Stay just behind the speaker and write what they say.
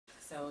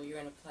So you're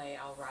gonna play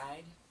 "I'll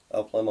Ride."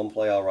 I'm gonna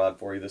play "I'll Ride"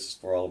 for you. This is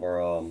for all of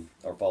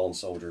our fallen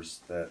soldiers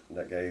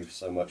that gave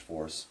so much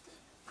for us.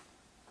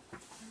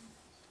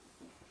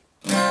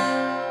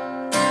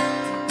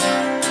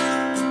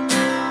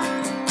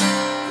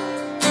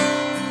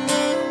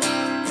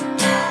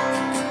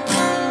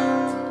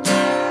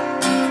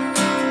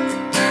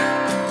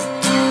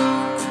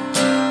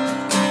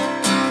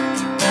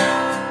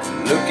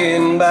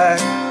 Looking back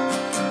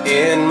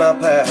in my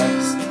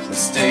past,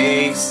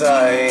 mistakes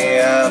I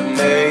have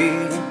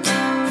made,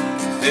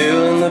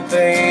 feeling the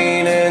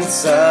pain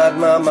inside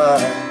my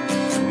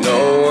mind,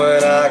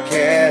 knowing I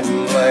can't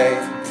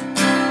blame,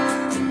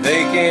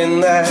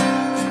 thinking that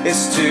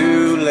it's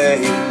too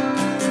late,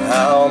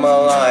 how my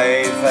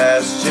life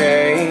has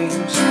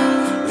changed.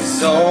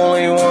 There's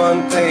only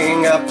one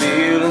thing I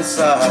feel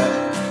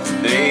inside,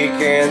 they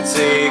can't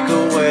take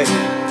away,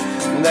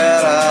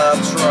 that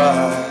I've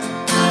tried.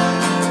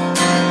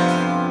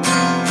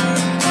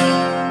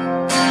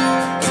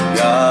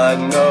 God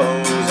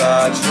knows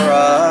I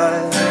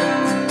tried.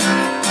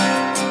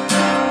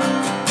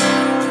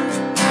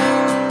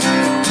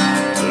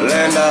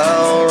 And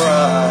I'll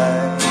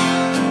ride.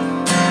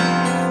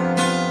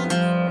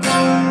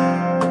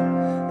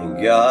 And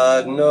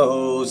God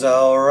knows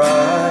I'll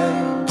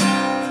ride.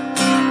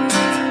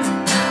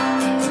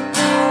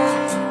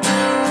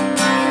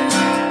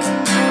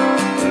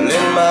 Well,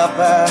 in my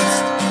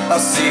past I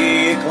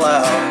see a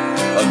cloud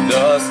of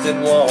dust that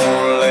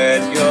won't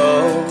let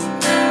go.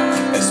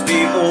 As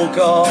people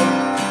come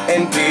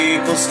and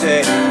people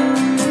stay,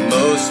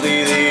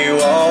 mostly they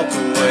walk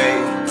away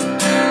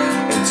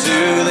into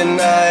the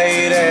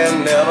night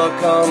and never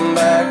come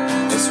back.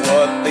 That's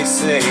what they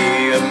say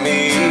of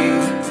me.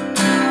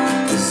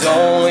 There's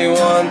only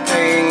one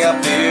thing I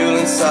feel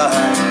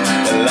inside,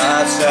 the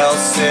light shall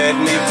set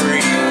me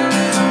free.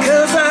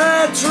 'Cause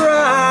I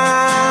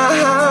tried,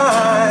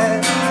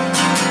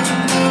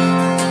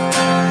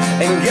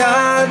 and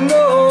God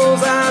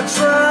knows I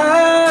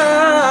tried.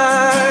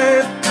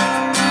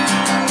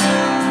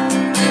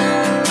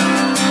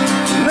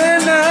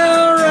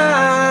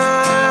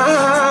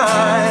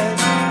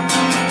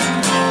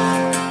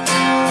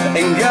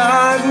 And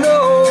God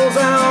knows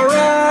I'll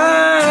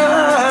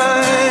ride.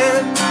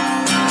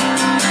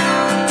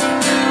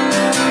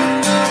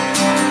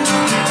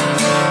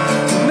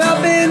 And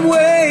I've been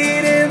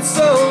waiting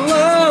so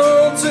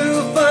long to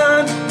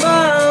find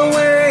my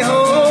way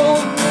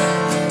home,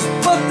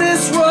 but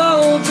this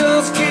road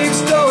just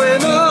keeps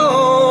going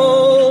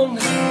on.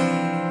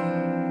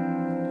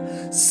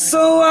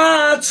 So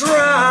I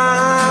tried,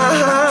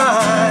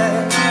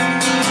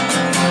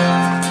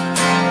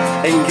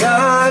 and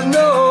God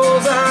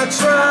knows I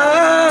tried.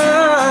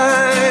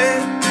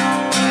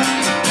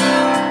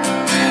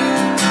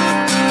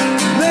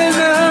 Then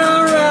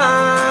I'll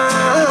ride,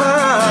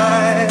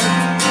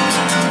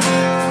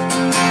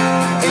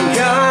 and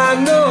God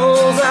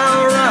knows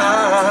I'll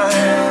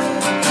ride.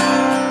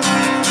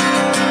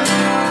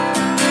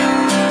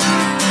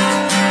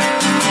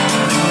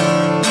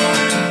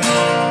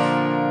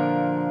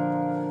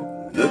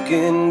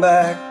 Looking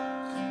back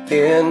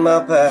in my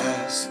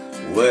past,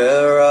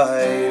 where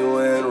I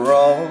went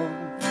wrong,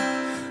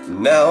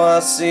 now I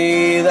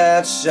see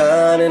that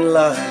shining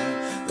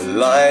light, the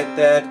light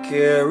that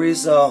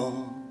carries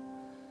on.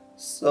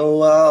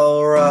 So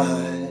I'll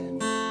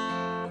ride,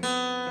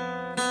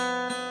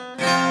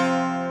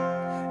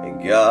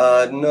 and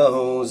God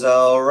knows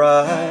I'll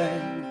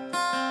ride.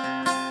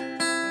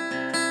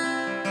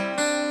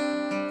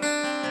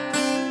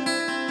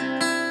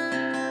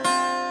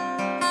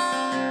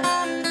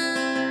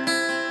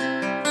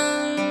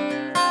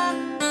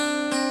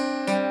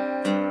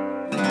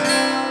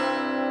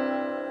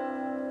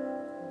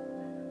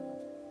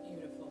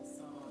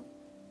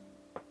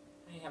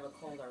 I have a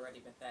cold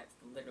already, but that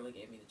literally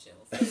gave me the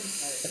chills. That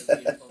is a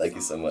beautiful Thank song.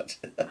 you so much.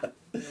 You're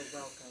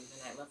welcome,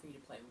 and I'd love for you to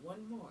play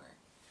one more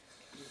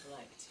if you'd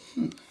like to.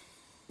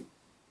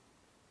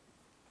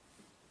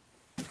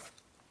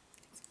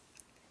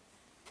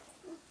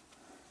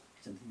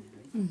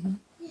 Mm-hmm.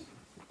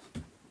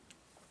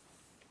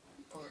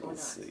 Or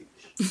Let's not. see.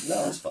 No,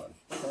 it's fine.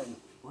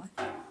 What?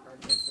 Or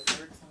is the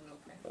third song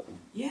okay?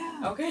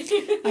 Yeah. Okay.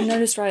 I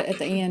noticed right at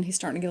the end he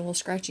starting to get a little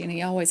scratchy, and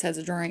he always has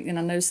a drink. And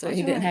I noticed that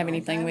he didn't have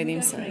anything with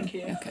him. So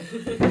okay.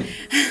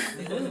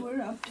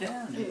 We're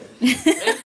uptown here.